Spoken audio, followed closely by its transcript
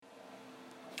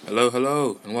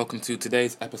Hello, and welcome to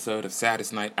today's episode of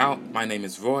Saddest Night Out. My name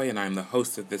is Roy, and I'm the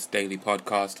host of this daily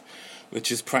podcast,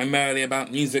 which is primarily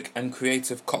about music and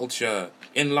creative culture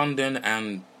in London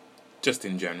and just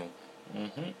in general.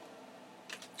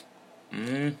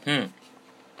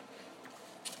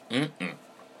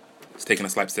 Just taking a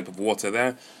slight sip of water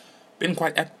there.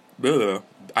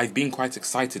 I've been quite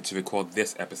excited to record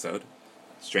this episode,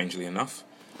 strangely enough.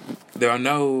 There are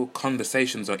no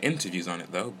conversations or interviews on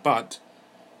it though, but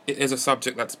it is a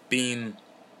subject that's been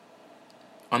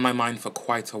on my mind for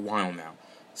quite a while now.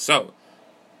 So,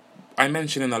 I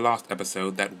mentioned in the last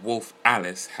episode that Wolf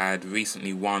Alice had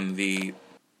recently won the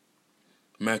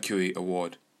Mercury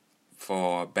Award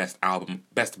for Best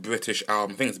British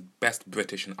album, I think it's Best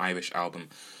British and Irish Album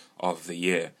of the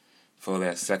Year for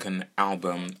their second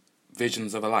album,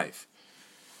 Visions of a Life.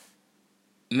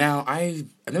 Now,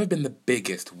 I've never been the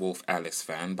biggest Wolf Alice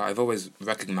fan, but I've always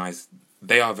recognized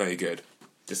they are very good.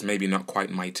 Just maybe not quite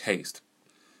my taste.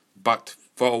 But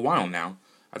for a while now,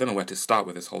 I don't know where to start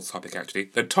with this whole topic actually.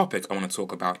 The topic I want to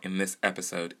talk about in this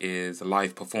episode is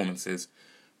live performances,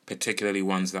 particularly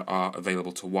ones that are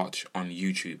available to watch on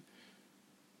YouTube.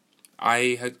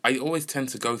 I always tend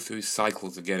to go through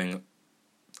cycles of getting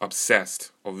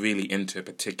obsessed or really into a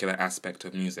particular aspect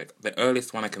of music. The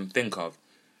earliest one I can think of,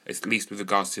 at least with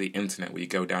regards to the internet where you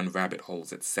go down rabbit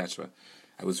holes, etc.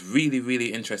 I was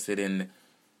really interested in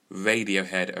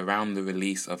Radiohead around the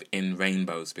release of In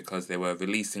Rainbows because they were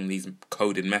releasing these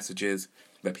coded messages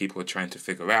that people were trying to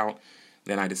figure out.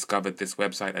 Then I discovered this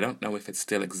website. I don't know if it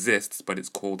still exists, but it's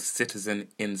called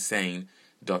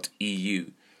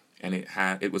citizeninsane.eu, and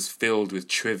it was filled with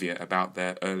trivia about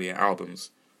their earlier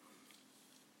albums.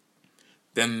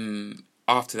 Then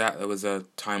after that, there was a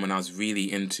time when I was really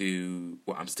into,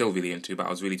 well, I'm still really into, but I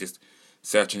was really just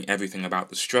searching everything about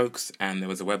the Strokes, and there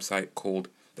was a website called,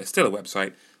 there's still a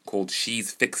website called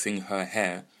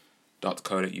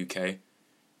she'sfixingherhair.co.uk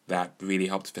that really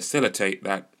helped facilitate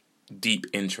that deep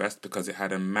interest because it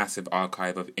had a massive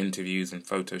archive of interviews and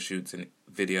photo shoots and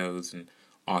videos and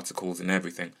articles and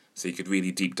everything, so you could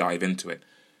really deep dive into it.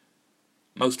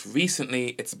 Most recently,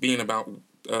 it's been about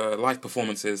live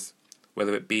performances,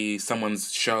 whether it be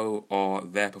someone's show or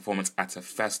their performance at a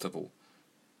festival.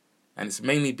 And it's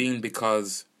mainly been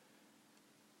because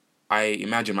I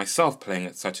imagine myself playing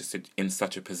in such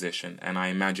a position, and I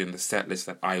imagine the set list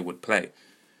that I would play.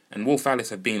 And Wolf Alice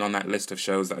have been on that list of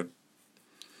shows that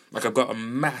I've got a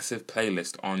massive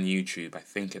playlist on YouTube. I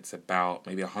think it's about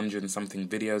maybe 100 and something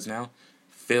videos now,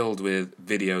 filled with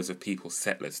videos of people's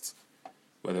set lists,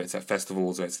 whether it's at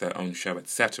festivals or it's their own show,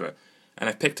 etc. And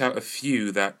I've picked out a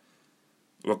few that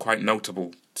were quite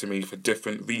notable to me for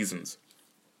different reasons.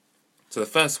 So the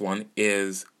first one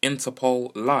is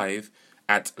Interpol Live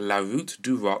at La Route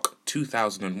du Rock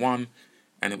 2001,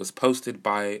 and it was posted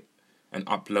by an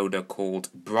uploader called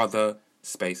Brother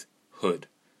Space Hood.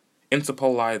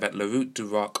 Interpol Live at La Route du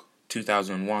Rock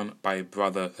 2001 by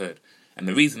Brother Hood. And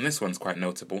the reason this one's quite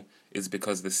notable is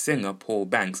because the singer, Paul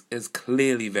Banks, is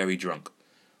clearly very drunk.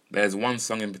 There's one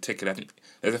song in particular, I think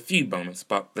there's a few moments,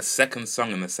 but the second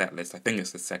song in the set list, I think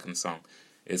it's the second song,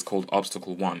 is called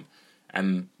Obstacle 1.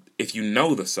 And if you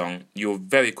know the song, you'll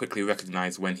very quickly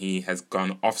recognize when he has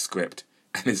gone off script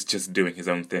and is just doing his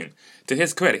own thing. To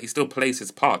his credit, he still plays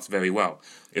his parts very well.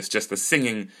 It's just the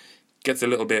singing gets a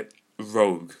little bit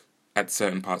rogue at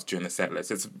certain parts during the set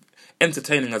list. It's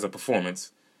entertaining as a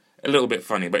performance, a little bit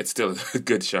funny, but it's still a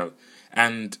good show.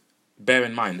 And bear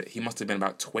in mind that he must have been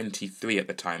about 23 at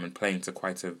the time and playing to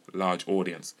quite a large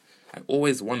audience. I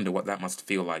always wonder what that must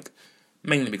feel like,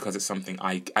 mainly because it's something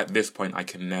at this point I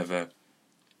can never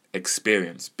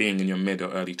experience, being in your mid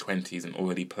or early 20s and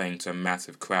already playing to a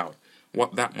massive crowd.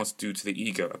 What that must do to the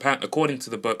ego. According to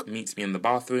the book Meet Me in the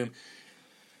Bathroom,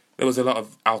 there was a lot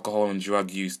of alcohol and drug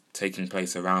use taking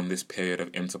place around this period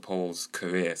of Interpol's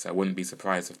career, so I wouldn't be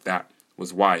surprised if that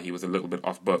was why he was a little bit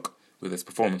off book with his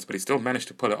performance, but he still managed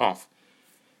to pull it off.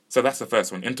 So that's the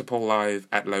first one, Interpol Live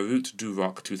at La Route du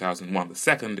Rock 2001. The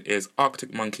second is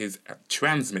Arctic Monkeys at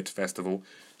Transmit Festival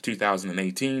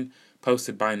 2018,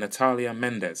 posted by Natalia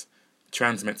Mendez.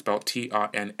 Transmit spelled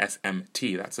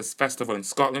TRNSMT. That's a festival in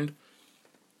Scotland.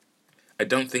 I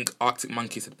don't think Arctic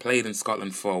Monkeys had played in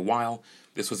Scotland for a while.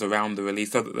 This was around the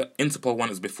release. So the Interpol one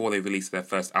was before they released their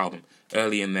first album,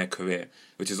 early in their career,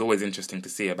 which is always interesting to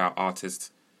see about artists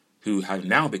who have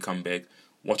now become big,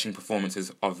 watching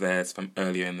performances of theirs from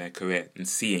earlier in their career and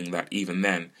seeing that even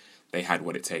then they had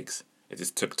what it takes. It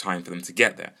just took time for them to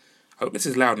get there. I hope this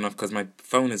is loud enough because my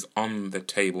phone is on the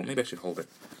table. Maybe I should hold it.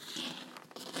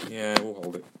 Yeah, we'll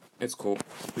hold it. It's cool.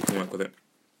 We can work with it.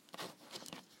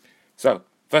 So,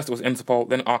 First it was Interpol,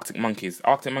 then Arctic Monkeys.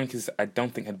 Arctic Monkeys I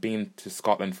don't think had been to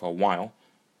Scotland for a while.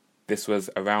 This was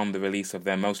around the release of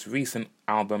their most recent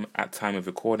album at time of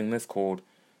recording this, called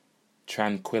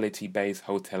Tranquility Base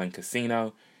Hotel and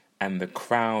Casino, and the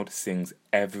crowd sings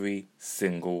every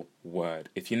single word.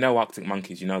 If you know Arctic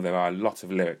Monkeys, you know there are a lot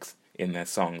of lyrics in their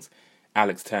songs.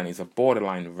 Alex Turner is a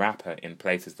borderline rapper in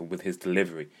places with his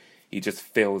delivery. He just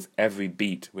fills every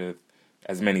beat with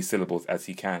as many syllables as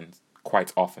he can,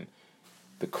 quite often.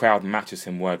 The crowd matches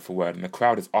him word for word, and the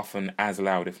crowd is often as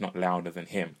loud, if not louder, than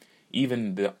him.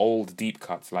 Even the old deep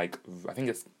cuts, like, I think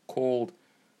it's called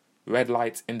Red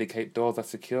Lights Indicate Doors Are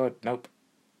Secured. Nope,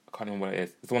 I can't remember what it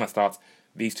is. It's the one that starts,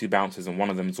 these two bouncers and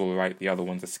one of them's alright, the other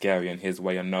one's a scary, and his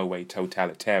way or no way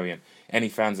totalitarian. Any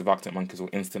fans of Arctic Monkeys will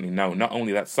instantly know not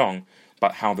only that song,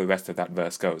 but how the rest of that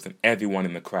verse goes. And everyone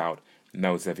in the crowd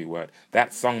knows every word.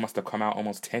 That song must have come out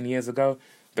almost 10 years ago.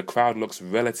 The crowd looks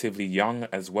relatively young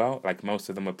as well. Like, most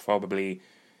of them were probably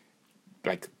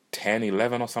like 10,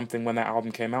 11 or something when that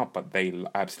album came out, but they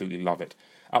absolutely love it.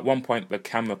 At one point, the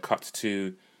camera cuts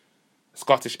to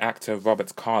Scottish actor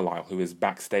Robert Carlyle, who is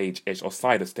backstage-ish or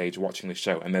side of stage watching the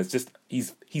show, and there's just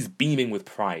he's beaming with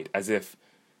pride, as if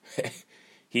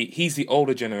he's the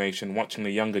older generation watching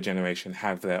the younger generation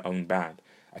have their own band.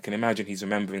 I can imagine he's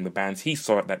remembering the bands he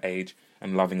saw at that age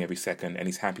and loving every second, and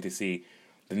he's happy to see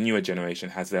the newer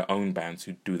generation has their own bands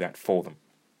who do that for them.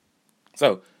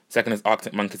 So, second is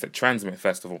Arctic Monkeys at Transmit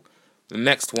Festival. The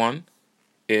next one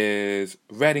is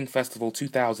Reading Festival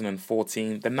 2014,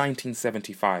 the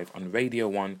 1975 on Radio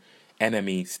 1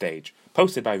 NME stage,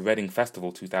 posted by Reading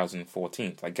Festival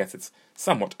 2014. I guess it's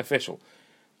somewhat official.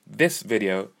 This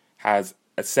video has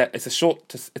a set. It's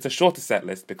a shorter set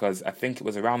list because I think it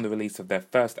was around the release of their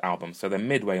first album, so they're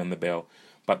midway on the bill.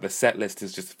 But the set list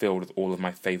is just filled with all of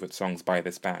my favorite songs by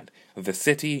this band: The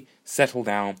City, Settle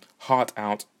Down, Heart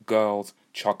Out, Girls,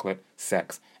 Chocolate,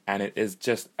 Sex, and it is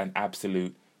just an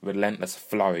absolute relentless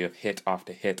flurry of hit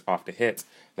after hit after hit.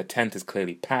 The tent is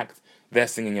clearly packed. They're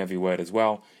singing every word as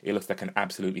well. It looks like an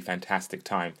absolutely fantastic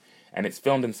time. And it's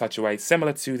filmed in such a way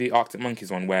similar to the Arctic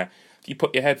Monkeys one, where if you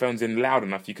put your headphones in loud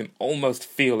enough, you can almost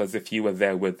feel as if you were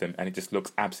there with them, and it just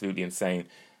looks absolutely insane.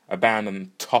 A band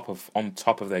on top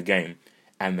of their game,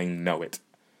 and they know it.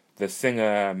 The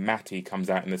singer, Matty, comes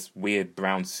out in this weird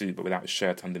brown suit but without a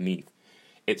shirt underneath.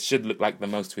 It should look like the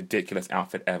most ridiculous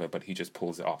outfit ever, but he just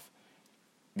pulls it off.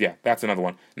 Yeah, that's another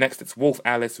one. Next, it's Wolf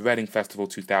Alice Reading Festival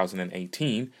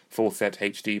 2018, full set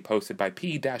HD, posted by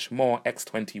P-More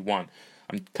X21.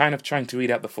 I'm kind of trying to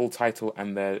read out the full title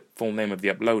and the full name of the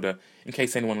uploader, in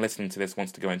case anyone listening to this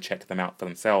wants to go and check them out for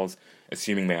themselves,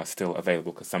 assuming they are still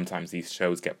available, because sometimes these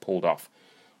shows get pulled off.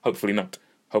 Hopefully not.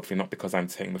 Hopefully not, because I'm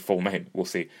saying the full name. We'll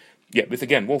see. Yeah, this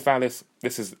again, Wolf Alice,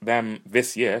 this is them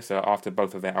this year, so after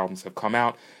both of their albums have come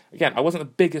out. Again, I wasn't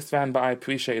the biggest fan, but I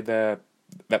appreciated that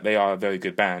they are a very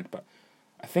good band. But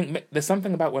I think there's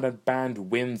something about when a band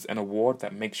wins an award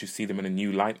that makes you see them in a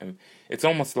new light, and it's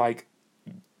almost like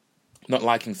not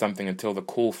liking something until the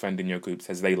cool friend in your group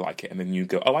says they like it, and then you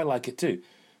go, oh, I like it too,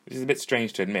 which is a bit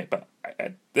strange to admit, but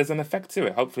there's an effect to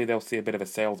it. Hopefully they'll see a bit of a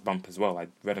sales bump as well. I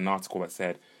read an article that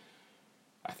said,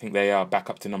 I think they are back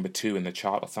up to number 2 in the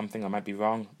chart or something. I might be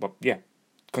wrong, but yeah,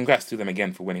 congrats to them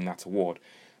again for winning that award.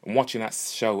 And watching that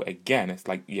show again, it's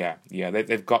like, yeah,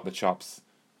 they've got the chops,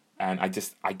 and I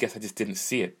guess I just didn't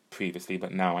see it previously,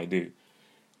 but now I do.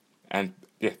 And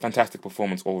yeah, fantastic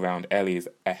performance all around. Ellie is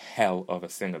a hell of a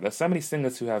singer. There's so many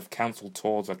singers who have cancelled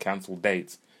tours or cancelled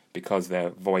dates because their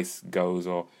voice goes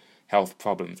or health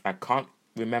problems. I can't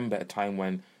remember a time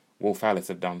when Wolf Alice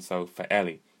have done so for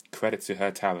Ellie. Credit to her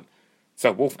talent. So,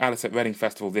 Wolf Alice at Reading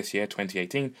Festival this year,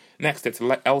 2018. Next, it's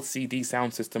LCD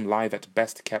Sound System live at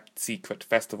Best Kept Secret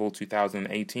Festival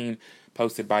 2018,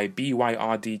 posted by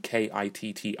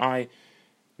BYRDKITTI.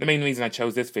 The main reason I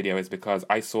chose this video is because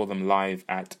I saw them live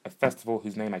at a festival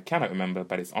whose name I cannot remember,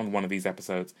 but it's on one of these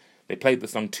episodes. They played the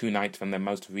song Tonight from their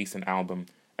most recent album,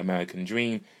 American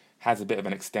Dream. Has a bit of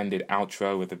an extended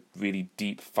outro with a really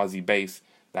deep, fuzzy bass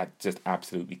that just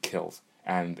absolutely kills.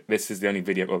 And this is the only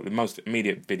video, or the most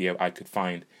immediate video I could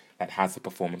find that has the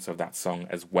performance of that song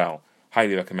as well.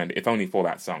 Highly recommend it, if only for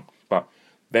that song. But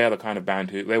they are the kind of band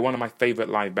they're one of my favourite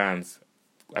live bands.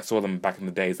 I saw them back in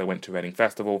the days I went to Reading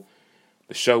Festival.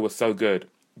 The show was so good,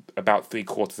 about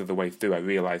 3/4 of the way through I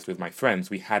realised with my friends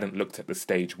we hadn't looked at the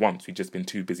stage once. We'd just been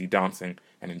too busy dancing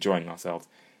and enjoying ourselves.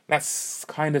 That's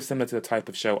kind of similar to the type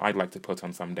of show I'd like to put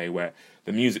on someday, where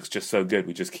the music's just so good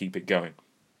we just keep it going.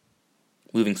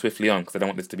 Moving swiftly on, because I don't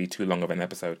want this to be too long of an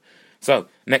episode. So,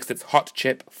 next it's Hot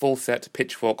Chip, full set,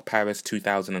 Pitchfork Paris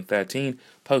 2013,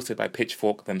 posted by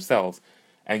Pitchfork themselves.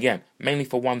 And again, mainly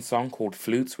for one song called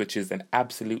Flutes, which is an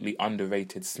absolutely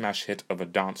underrated smash hit of a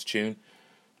dance tune.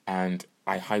 And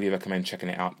I highly recommend checking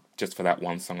it out just for that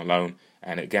one song alone.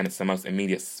 And again, it's the most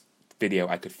immediate video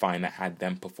I could find that had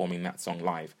them performing that song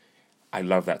live. I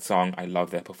love that song. I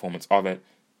love their performance of it.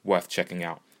 Worth checking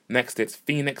out. Next, it's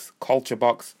Phoenix Culture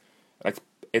Box.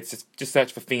 It's just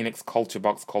search for Phoenix Culture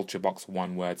Box,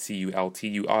 one word,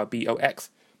 CULTURBOX,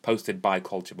 posted by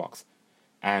Culture Box.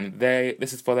 And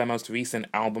this is for their most recent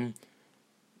album,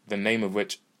 the name of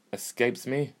which escapes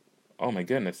me. Oh my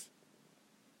goodness.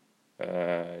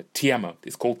 Tiamo.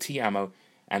 It's called Tiamo.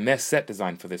 And their set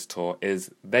design for this tour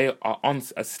is they are on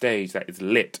a stage that is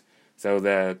lit. So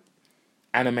the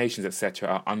animations, etc.,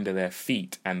 are under their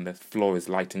feet and the floor is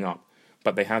lighting up.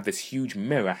 But they have this huge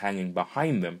mirror hanging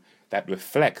behind them that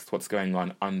reflects what's going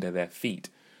on under their feet.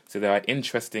 So there are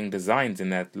interesting designs in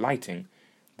their lighting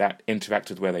that interact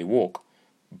with where they walk,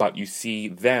 but you see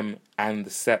them and the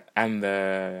set and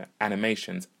the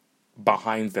animations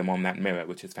behind them on that mirror,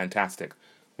 which is fantastic.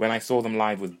 When I saw them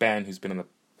live with Ben, who's been on the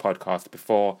podcast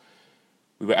before,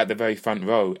 we were at the very front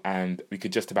row and we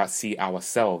could just about see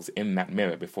ourselves in that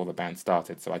mirror before the band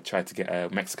started. So I tried to get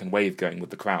a Mexican wave going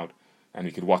with the crowd and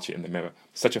we could watch it in the mirror.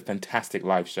 Such a fantastic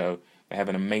live show. They have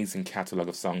an amazing catalogue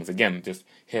of songs. Again, just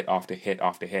hit after hit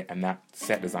after hit, and that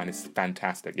set design is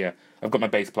fantastic. Yeah, I've got my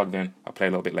bass plugged in. I'll play a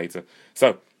little bit later.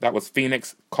 So, that was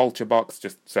Phoenix Culture Box.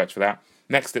 Just search for that.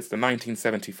 Next, it's the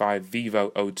 1975 Vivo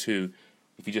O2.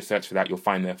 If you just search for that, you'll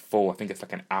find their full, I think it's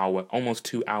like an hour, almost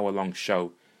 2 hour long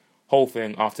show. Whole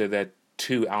thing after their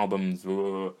 2 albums,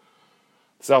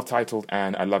 self-titled,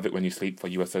 and I Love It When You Sleep, For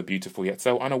You Are So Beautiful Yet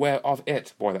So Unaware of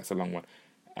It. Boy, that's a long one.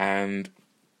 And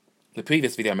the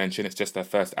previous video I mentioned, it's just their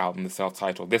first album, the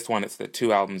self-titled. This one, it's the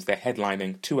 2 albums. They're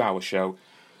headlining, 2 hour show.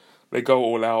 They go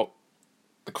all out.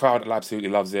 The crowd absolutely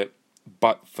loves it.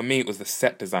 But for me, it was the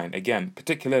set design. Again,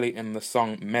 particularly in the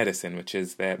song Medicine, which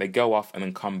is they go off and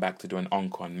then come back to do an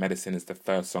encore. And Medicine is the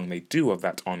first song they do of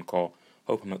that encore.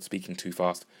 Hope I'm not speaking too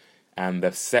fast. And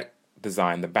the set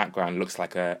design, the background looks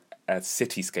like a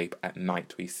cityscape at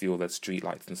night. We see all the street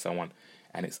lights and so on.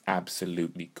 And it's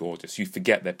absolutely gorgeous. You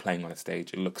forget they're playing on a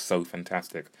stage. It looks so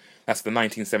fantastic. That's the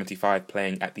 1975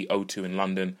 playing at the O2 in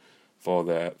London for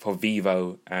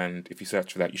Vivo, and if you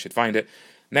search for that, you should find it.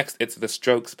 Next, it's The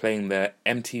Strokes playing the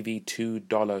MTV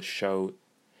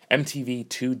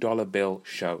 $2 bill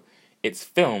show. It's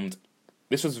filmed.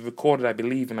 This was recorded, I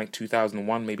believe, in like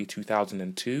 2001, maybe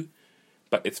 2002,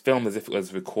 but it's filmed as if it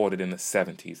was recorded in the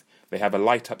 70s. They have a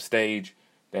light-up stage.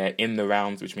 They're in the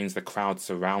rounds, which means the crowd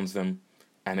surrounds them.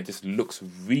 And it just looks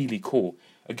really cool.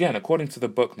 Again, according to the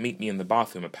book Meet Me in the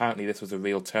Bathroom, apparently this was a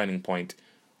real turning point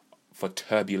for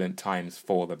turbulent times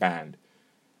for the band.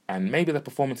 And maybe the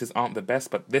performances aren't the best,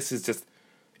 but this is just,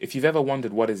 if you've ever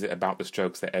wondered what is it about the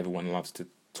Strokes that everyone loves to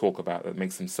talk about that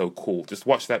makes them so cool, just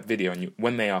watch that video and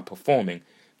when they are performing,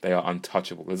 they are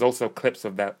untouchable. There's also clips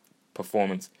of that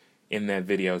performance in their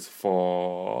videos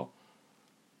for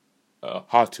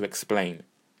Hard to Explain.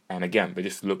 And again, they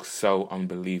just look so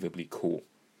unbelievably cool.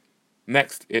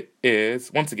 Next, it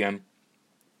is, once again,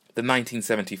 the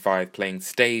 1975 playing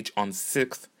Stage on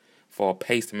 6th for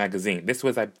Paste magazine. This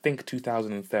was, I think,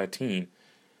 2013,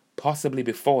 possibly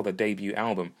before the debut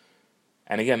album.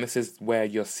 And again, this is where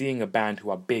you're seeing a band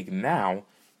who are big now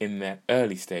in their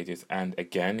early stages. And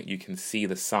again, you can see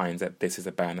the signs that this is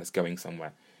a band that's going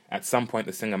somewhere. At some point,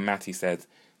 the singer Matty says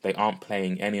they aren't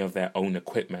playing any of their own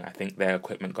equipment. I think their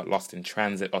equipment got lost in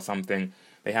transit or something.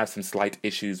 They have some slight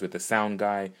issues with the sound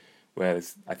guy.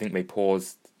 Whereas I think they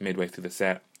paused midway through the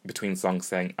set between songs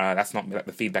saying, that's not,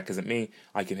 the feedback isn't me,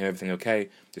 I can hear everything okay,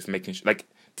 just making sure,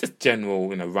 just general,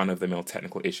 run-of-the-mill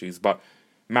technical issues. But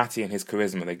Matty and his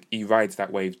charisma, he rides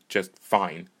that wave just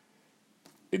fine.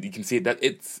 You can see that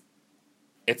it's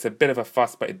a bit of a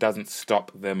fuss, but it doesn't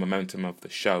stop the momentum of the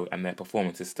show, and their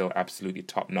performance is still absolutely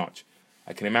top-notch.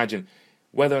 I can imagine,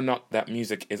 whether or not that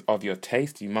music is of your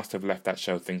taste, you must have left that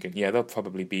show thinking, yeah, they'll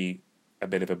probably be a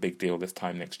bit of a big deal this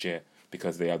time next year,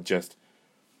 because they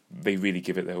really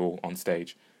give it their all on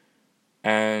stage.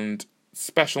 And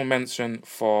special mention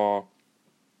for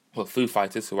Foo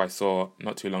Fighters, who I saw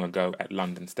not too long ago at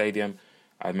London Stadium.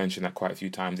 I mentioned that quite a few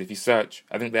times. If you search,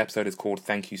 I think the episode is called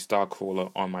Thank You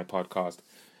Starcrawler on my podcast.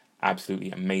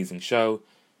 Absolutely amazing show.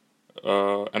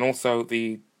 And also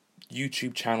the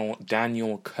YouTube channel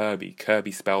Daniel Kirby.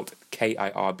 Kirby spelt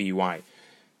Kirby.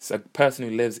 So a person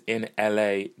who lives in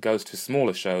LA, goes to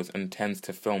smaller shows and tends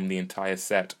to film the entire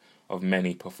set of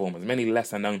many performers, many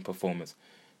lesser known performers.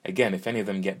 Again, if any of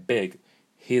them get big,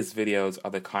 his videos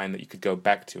are the kind that you could go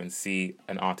back to and see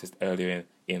an artist earlier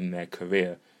in their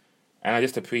career. And I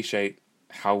just appreciate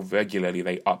how regularly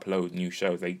they upload new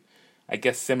shows. I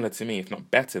guess similar to me, if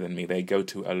not better than me, they go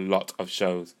to a lot of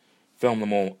shows, film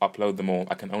them all, upload them all.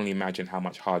 I can only imagine how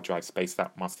much hard drive space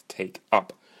that must take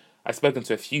up. I've spoken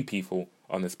to a few people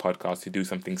on this podcast who do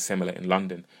something similar in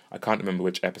London. I can't remember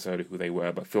which episode or who they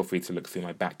were, but feel free to look through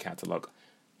my back catalogue.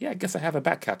 Yeah, I guess I have a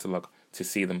back catalogue to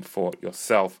see them for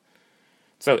yourself.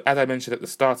 So, as I mentioned at the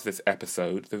start of this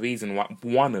episode,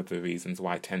 one of the reasons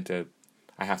why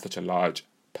I have such a large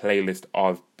playlist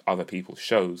of other people's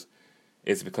shows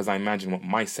is because I imagine what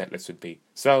my set list would be.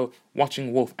 So,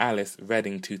 watching Wolf Alice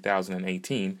Reading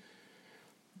 2018,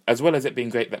 as well as it being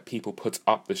great that people put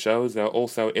up the shows, there are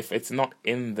also, if it's not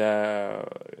in the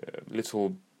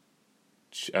little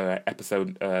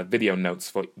episode video notes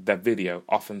for the video,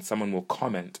 often someone will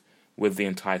comment with the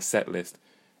entire set list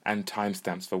and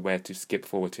timestamps for where to skip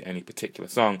forward to any particular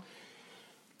song.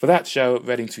 For that show,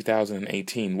 Reading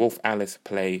 2018, Wolf Alice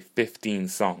play 15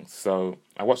 songs. So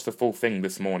I watched the full thing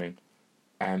this morning,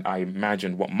 and I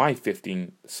imagined what my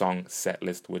 15-song set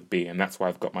list would be, and that's why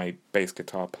I've got my bass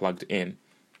guitar plugged in.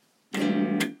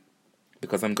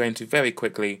 Because I'm going to very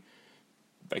quickly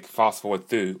fast forward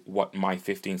through what my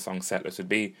 15-song set list would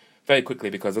be very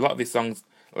quickly, because a lot of these songs,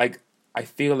 I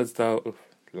feel as though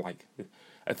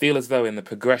in the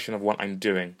progression of what I'm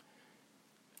doing,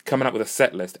 coming up with a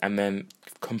set list and then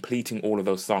completing all of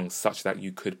those songs such that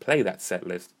you could play that set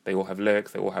list, they all have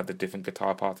lyrics, they all have the different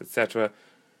guitar parts, etc.,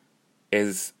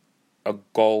 is a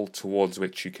goal towards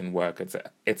which you can work.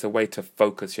 It's a way to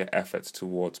focus your efforts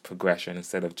towards progression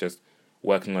instead of just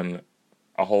working on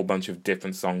a whole bunch of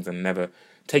different songs and never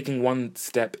taking one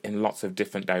step in lots of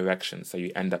different directions so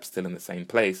you end up still in the same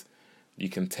place. You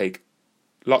can take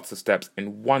lots of steps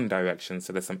in one direction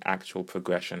so there's some actual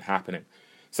progression happening.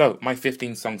 So my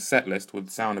 15-song set list would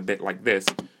sound a bit like this,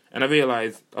 and I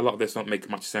realise a lot of this won't make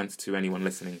much sense to anyone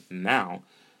listening now,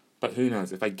 but who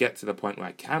knows, if I get to the point where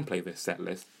I can play this set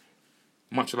list,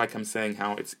 much like I'm saying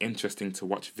how it's interesting to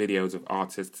watch videos of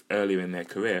artists earlier in their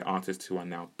career, artists who are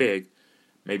now big,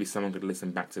 maybe someone could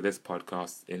listen back to this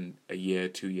podcast in a year,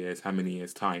 2 years, how many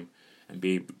years' time, and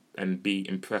be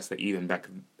impressed that even back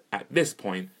at this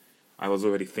point, I was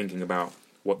already thinking about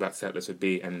what that set list would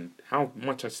be and how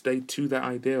much I stayed to that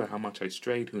idea or how much I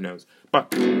strayed, who knows.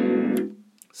 But,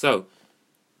 so,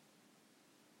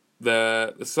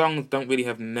 the songs don't really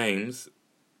have names,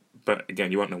 but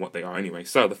again, you won't know what they are anyway.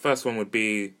 So, the first one would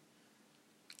be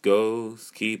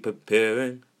Ghosts Keep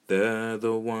Appearing, they're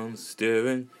the ones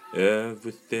steering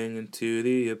everything into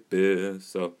the abyss.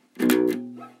 So,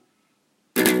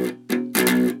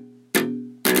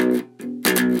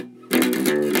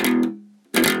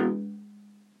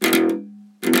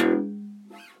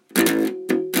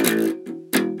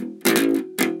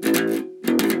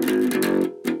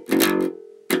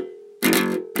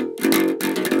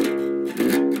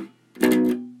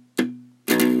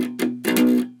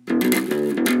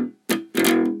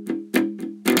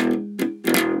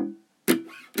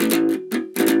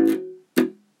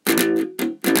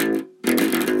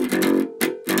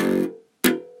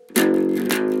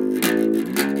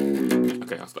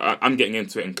 I'm getting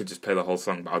into it and could just play the whole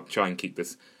song, but I'll try and keep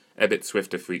this a bit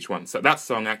swifter for each one. So that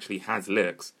song actually has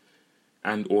lyrics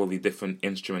and all the different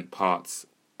instrument parts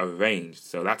arranged.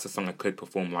 So that's a song I could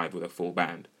perform live with a full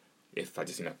band if I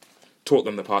just, taught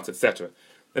them the parts, etc.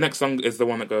 The next song is the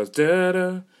one that goes da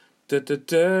da da da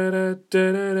da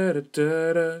da da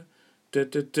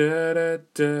da da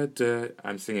da da.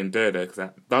 I'm singing da da because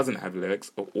that doesn't have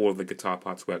lyrics or all the guitar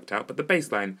parts worked out, but the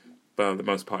bass line for the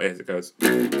most part is it goes.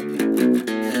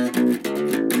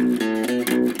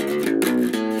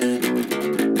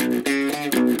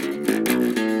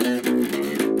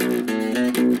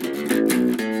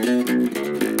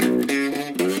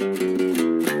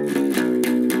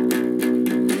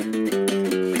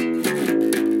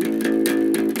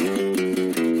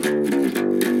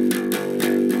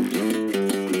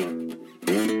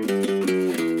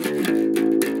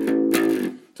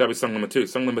 That was song number 2.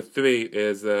 Song number 3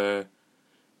 is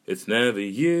It's Never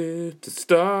You to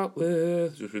Start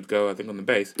With, which would go, I think, on the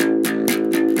bass.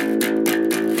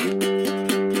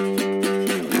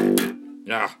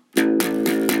 Ah.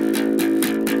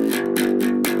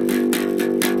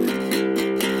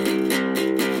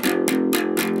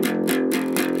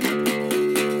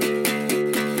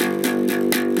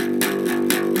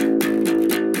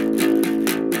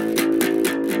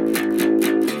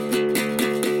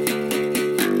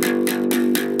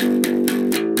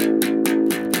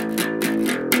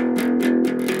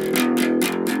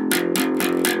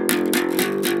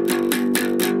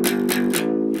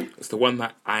 One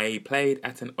that I played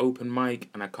at an open mic,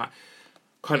 and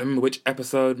Can't remember which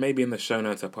episode. Maybe in the show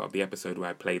notes are part of the episode where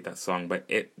I played that song. But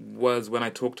it was when I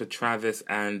talked to Travis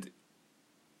and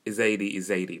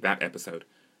Izadi, that episode.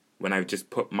 When I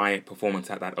just put my performance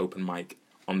at that open mic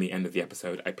on the end of the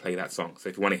episode, I play that song. So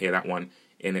if you want to hear that one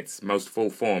in its most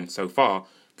full form so far,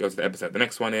 go to the episode. The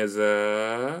next one is,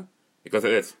 it goes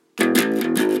like this.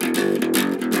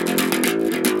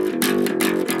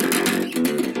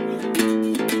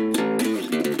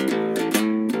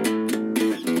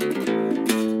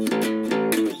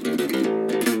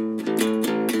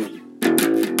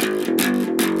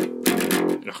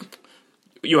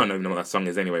 You don't even know what that song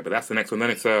is anyway, but that's the next one.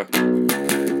 Then it's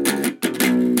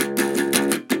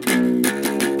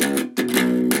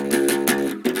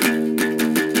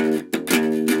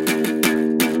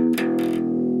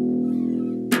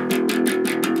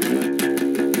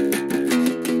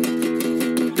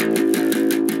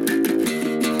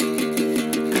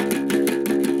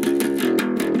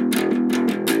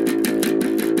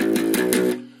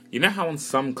you know how on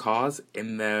some cars,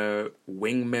 in their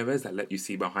wing mirrors that let you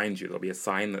see behind you, there'll be a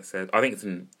sign that says, I think it's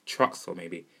in trucks or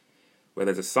maybe, where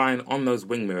there's a sign on those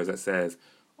wing mirrors that says,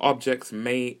 objects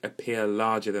may appear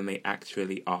larger than they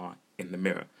actually are in the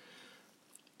mirror.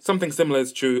 Something similar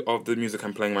is true of the music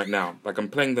I'm playing right now. Like, I'm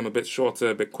playing them a bit shorter,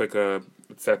 a bit quicker,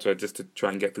 etc., just to try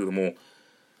and get through them all.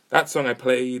 That song I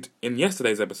played in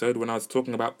yesterday's episode when I was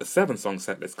talking about the 7-song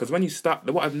set list. Because when you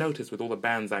start, what I've noticed with all the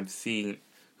bands I'm seeing,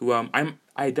 who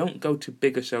I don't go to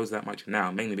bigger shows that much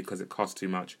now, mainly because it costs too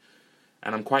much.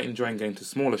 And I'm quite enjoying going to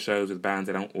smaller shows with bands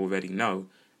I don't already know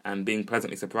and being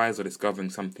pleasantly surprised or discovering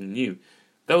something new.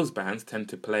 Those bands tend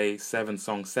to play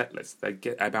 7-song set lists. They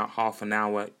get about half an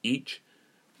hour each.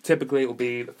 Typically, it will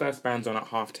be the first band's on at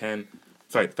 8:30.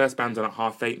 The first band's on at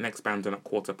 8:30, next band's on at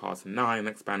 9:15,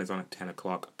 next band is on at 10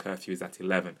 o'clock, curfew is at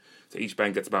 11. So each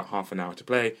band gets about half an hour to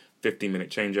play,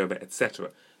 15-minute changeover, etc.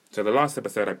 So the last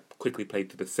episode I quickly played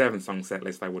to the 7-song set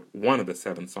list. One of the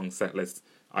 7-song set lists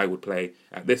I would play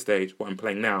at this stage. What I'm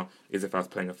playing now is if I was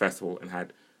playing a festival and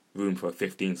had room for a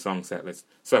 15-song set list.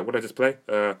 So what did I just play?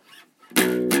 That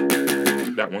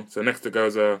one. So next it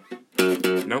goes,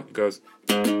 it goes...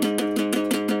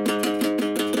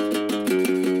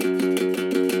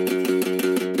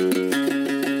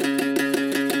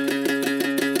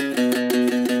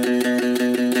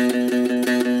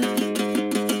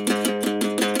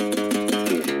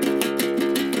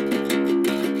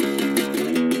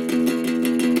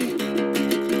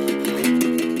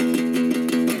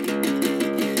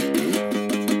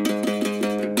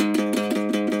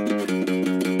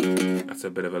 a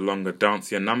bit of a longer,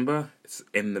 dancier number. It's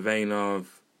in the vein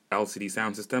of LCD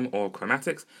Sound System or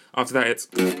Chromatics. After that, it's...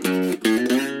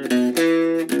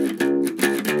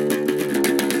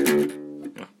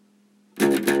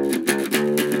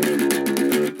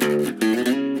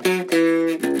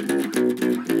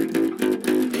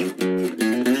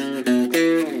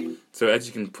 So as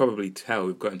you can probably tell,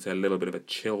 we've got into a little bit of a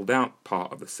chilled out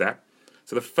part of the set.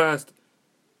 So the first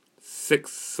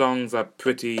 6 songs are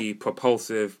pretty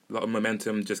propulsive, a lot of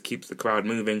momentum, just keeps the crowd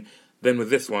moving. Then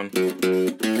with this one, the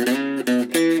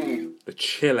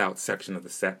chill out section of the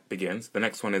set begins. The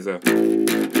next one is a...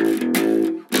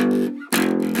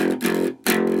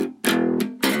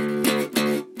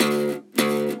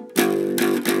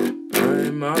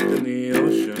 I'm up in the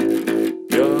ocean,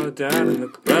 you're down in the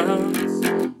clouds.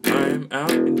 I'm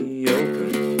out in the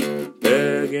open,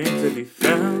 begging to be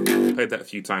found. Played that a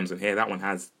few times in here. That one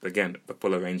has, again, the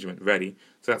full arrangement ready.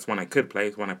 So that's one I could play.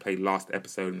 It's one I played last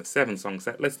episode in the 7-song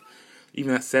set list.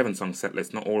 Even that 7-song set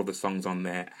list, not all of the songs on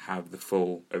there have the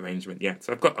full arrangement yet.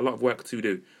 So I've got a lot of work to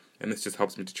do, and this just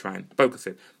helps me to try and focus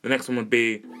it. The next one would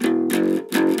be...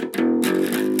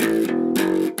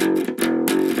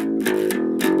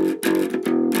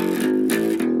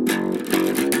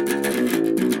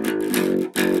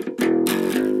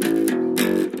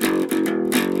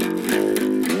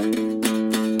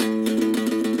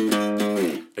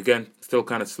 Again, still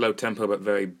kind of slow tempo, but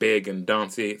very big and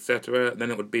dancey, etc. Then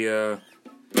it would be a...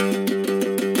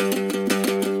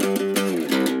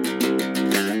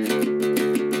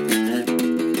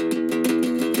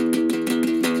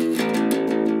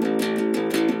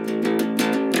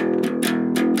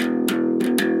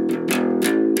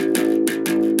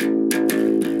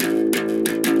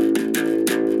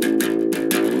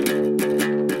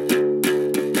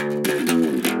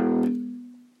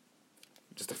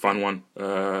 just a fun one.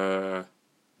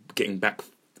 Getting back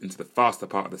into the faster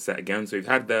part of the set again. So we've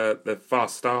had the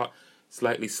fast start,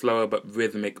 slightly slower but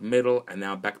rhythmic middle, and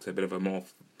now back to a bit of a more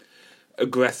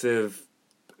aggressive,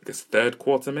 I guess, third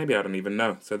quarter maybe, I don't even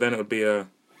know. So then it would be a...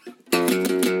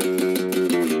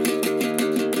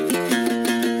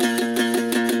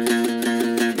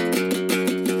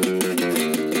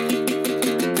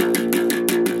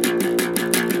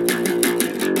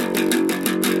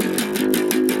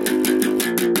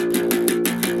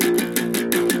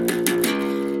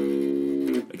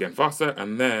 again faster,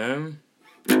 and then...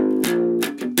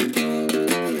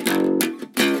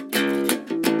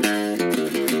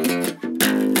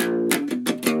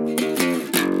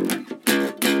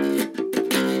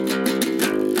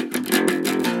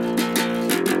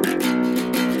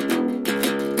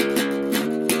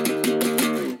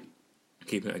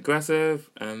 Keeping it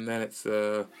aggressive, and then it's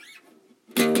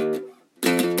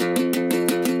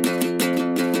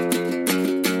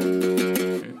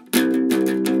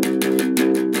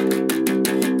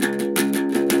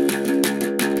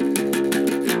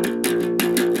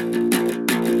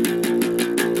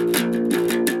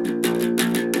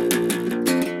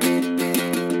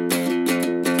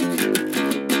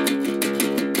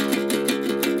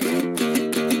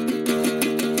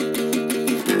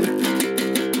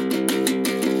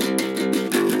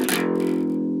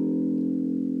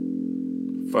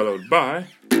followed by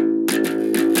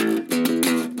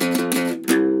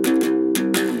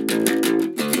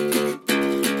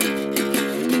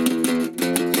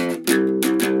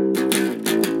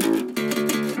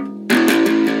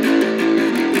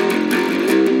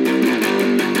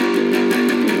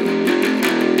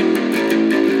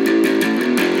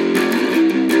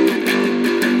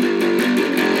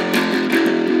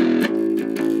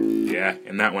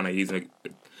in that one I use a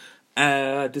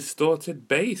distorted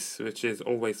bass, which is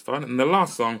always fun. And the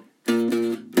last song,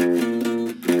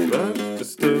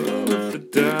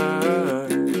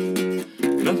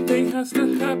 nothing has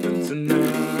to happen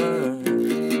tonight.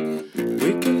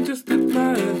 We can just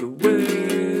admire the way.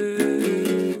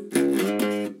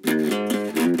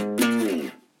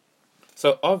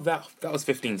 So of that was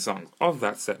 15 songs. Of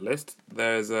that set list,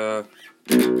 there's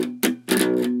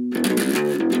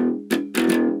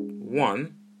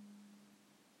one,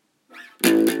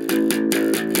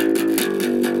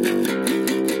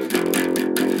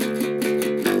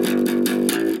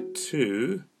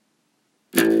 two,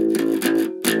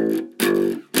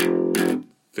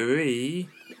 three,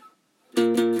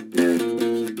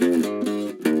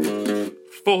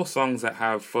 four songs that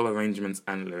have full arrangements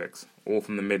and lyrics, all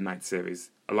from the Midnight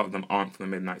series. A lot of them aren't from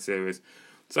the Midnight series.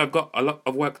 So I've got a lot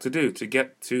of work to do to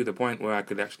get to the point where I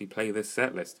could actually play this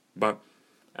set list. But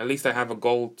at least I have a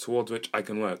goal towards which I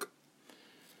can work.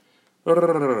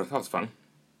 That was fun.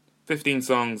 15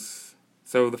 songs.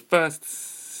 So the first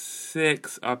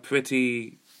 6 are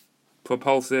pretty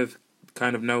propulsive,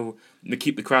 kind of to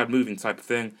keep the crowd moving type of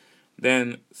thing.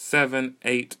 Then 7,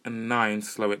 8, and 9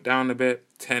 slow it down a bit.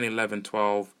 10, 11,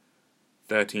 12,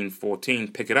 13,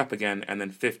 14 pick it up again, and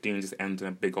then 15 just ends in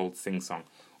a big old sing-song.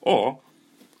 Or,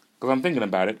 because I'm thinking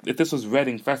about it, if this was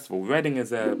Reading Festival, Reading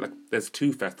is there's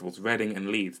 2 festivals, Reading and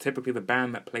Leeds. Typically the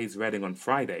band that plays Reading on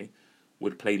Friday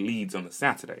would play Leeds on the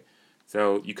Saturday.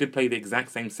 So you could play the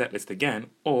exact same set list again,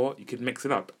 or you could mix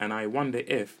it up. And I wonder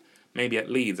if, maybe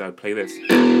at Leeds, I would play this.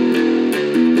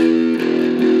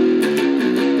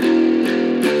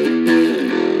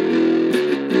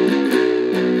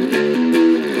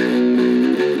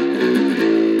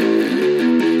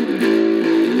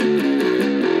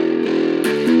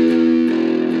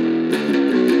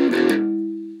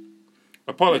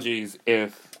 Apologies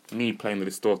if me playing the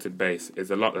distorted bass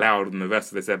is a lot louder than the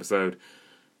rest of this episode.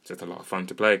 It's just a lot of fun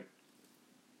to play.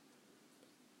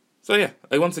 So yeah,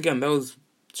 once again, those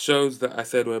shows that I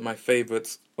said were my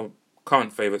favourites, or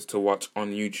current favourites to watch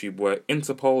on YouTube, were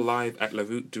Interpol live at La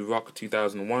Route du Rock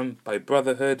 2001 by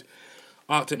Brotherhood,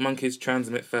 Arctic Monkeys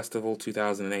Transmit Festival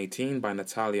 2018 by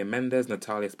Natalia Mendez,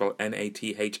 Natalia spelled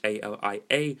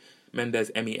Nathalia,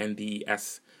 Mendez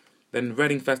Mendes, then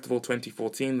Reading Festival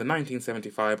 2014, the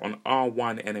 1975 on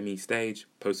R1 NME stage,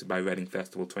 posted by Reading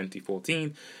Festival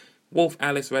 2014, Wolf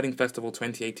Alice Reading Festival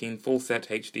 2018 full set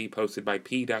HD, posted by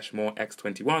P-More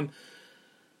X21,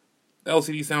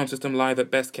 LCD Sound System live at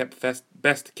Best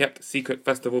Kept Secret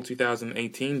Festival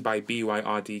 2018 by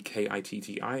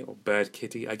BYRDKITTI, or Bird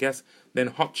Kitty, I guess. Then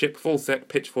Hot Chip full set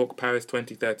Pitchfork Paris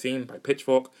 2013 by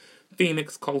Pitchfork.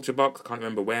 Phoenix Culture Box, can't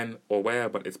remember when or where,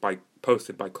 but it's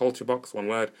posted by Culture Box, one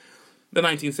word. The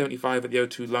 1975 at the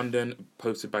O2 London,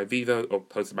 posted by Vivo, or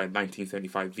posted by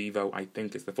 1975 Vivo, I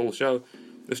think is the full show.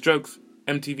 The Strokes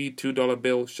MTV $2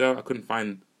 bill show, I couldn't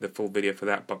find the full video for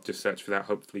that, but just search for that,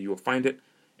 hopefully you will find it.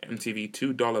 MTV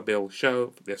 $2 bill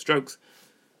show for The Strokes.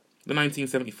 The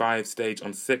 1975 stage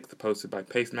on 6th, posted by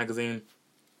Paste Magazine.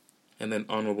 And then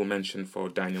honourable mention for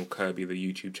Daniel Kirby, the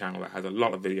YouTube channel that has a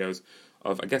lot of videos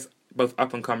of, I guess, both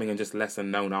up-and-coming and just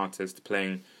lesser-known artists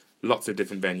playing lots of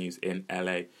different venues in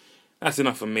LA. That's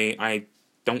enough for me. I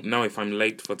don't know if I'm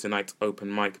late for tonight's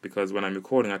open mic, because when I'm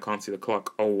recording I can't see the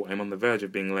clock. Oh, I'm on the verge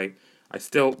of being late.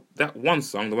 That one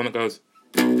song, the one that goes...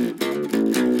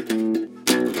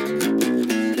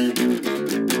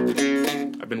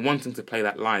 been wanting to play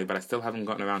that live, but I still haven't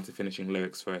gotten around to finishing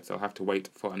lyrics for it, so I'll have to wait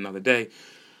for another day.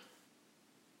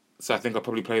 So I think I'll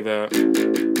probably play the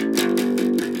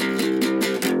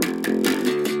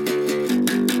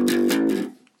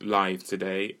live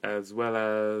today, as well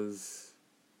as,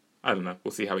 I don't know,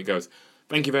 we'll see how it goes.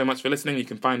 Thank you very much for listening. You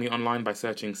can find me online by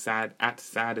searching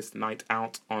Saddest Night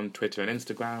Out on Twitter and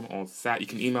Instagram, or you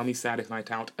can email me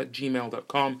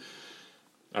saddestnightout@gmail.com.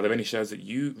 Are there any shows that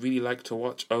you really like to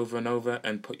watch over and over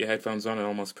and put your headphones on and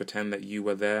almost pretend that you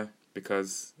were there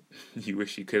because you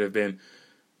wish you could have been?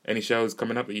 Any shows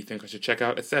coming up that you think I should check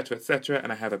out, etc., etc.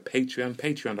 And I have a Patreon,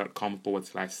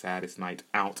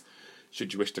 patreon.com/saddestnightout.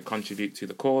 Should you wish to contribute to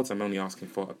the cause, I'm only asking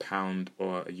for £1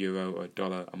 or €1 or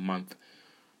 $1 a month.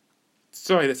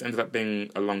 Sorry this ended up being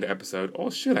a longer episode,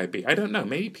 or should I be? I don't know.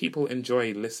 Maybe people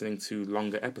enjoy listening to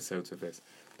longer episodes of this.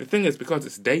 The thing is, because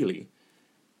it's daily,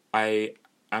 I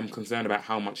am concerned about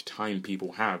how much time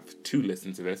people have to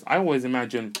listen to this. I always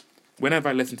imagine, whenever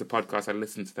I listen to podcasts, I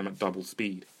listen to them at double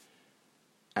speed.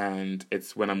 And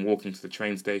it's when I'm walking to the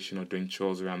train station or doing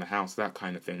chores around the house, that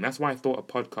kind of thing. That's why I thought a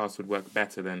podcast would work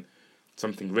better than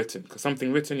something written. Because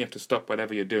something written, you have to stop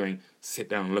whatever you're doing, sit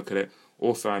down and look at it.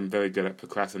 Also, I'm very good at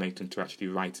procrastinating to actually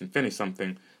write and finish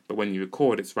something. But when you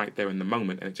record, it's right there in the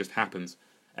moment and it just happens.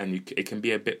 And it can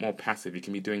be a bit more passive. You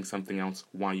can be doing something else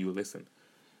while you listen.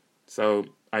 So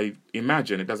I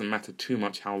imagine it doesn't matter too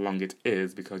much how long it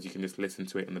is, because you can just listen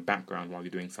to it in the background while you're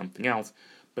doing something else.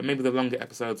 But maybe the longer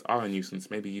episodes are a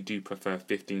nuisance. Maybe you do prefer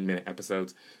 15-minute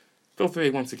episodes. Feel free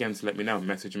once again to let me know.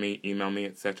 Message me, email me,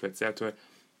 etc., etc.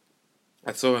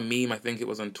 I saw a meme, I think it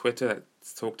was on Twitter, that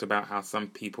talked about how some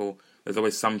people, there's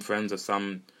always some friends or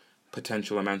some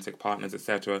potential romantic partners,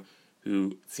 etc.,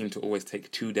 who seem to always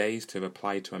take 2 days to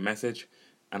reply to a message.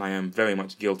 And I am very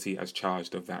much guilty as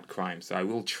charged of that crime. So I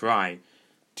will try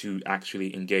to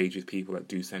actually engage with people that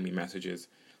do send me messages.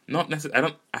 Not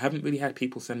necessarily. I haven't really had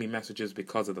people send me messages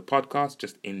because of the podcast,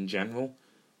 just in general.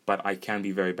 But I can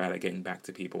be very bad at getting back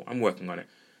to people. I'm working on it.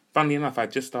 Funnily enough, I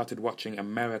just started watching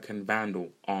American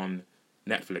Vandal on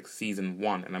Netflix, season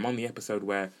 1. And I'm on the episode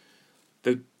where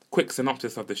the quick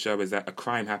synopsis of the show is that a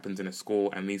crime happens in a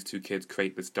school, and these two kids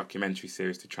create this documentary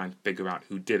series to try and figure out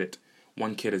who did it.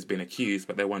 One kid has been accused,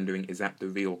 but they're wondering, is that the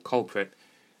real culprit?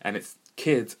 And it's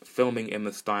kids filming in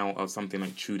the style of something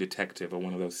like True Detective or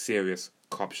one of those serious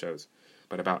cop shows,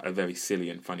 but about a very silly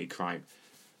and funny crime.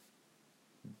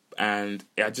 And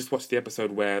I just watched the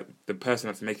episode where the person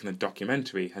that's making the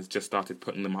documentary has just started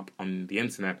putting them up on the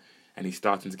internet, and he's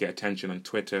starting to get attention on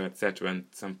Twitter, etc., and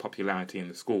some popularity in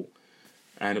the school.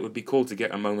 And it would be cool to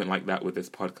get a moment like that with this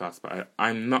podcast, but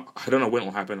I don't know when it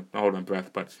will happen, I hold my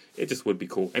breath, but it just would be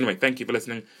cool. Anyway, thank you for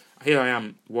listening. Here I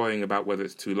am worrying about whether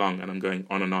it's too long, and I'm going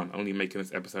on and on, only making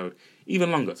this episode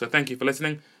even longer. So thank you for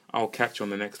listening. I'll catch you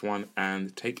on the next one,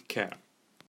 and take care.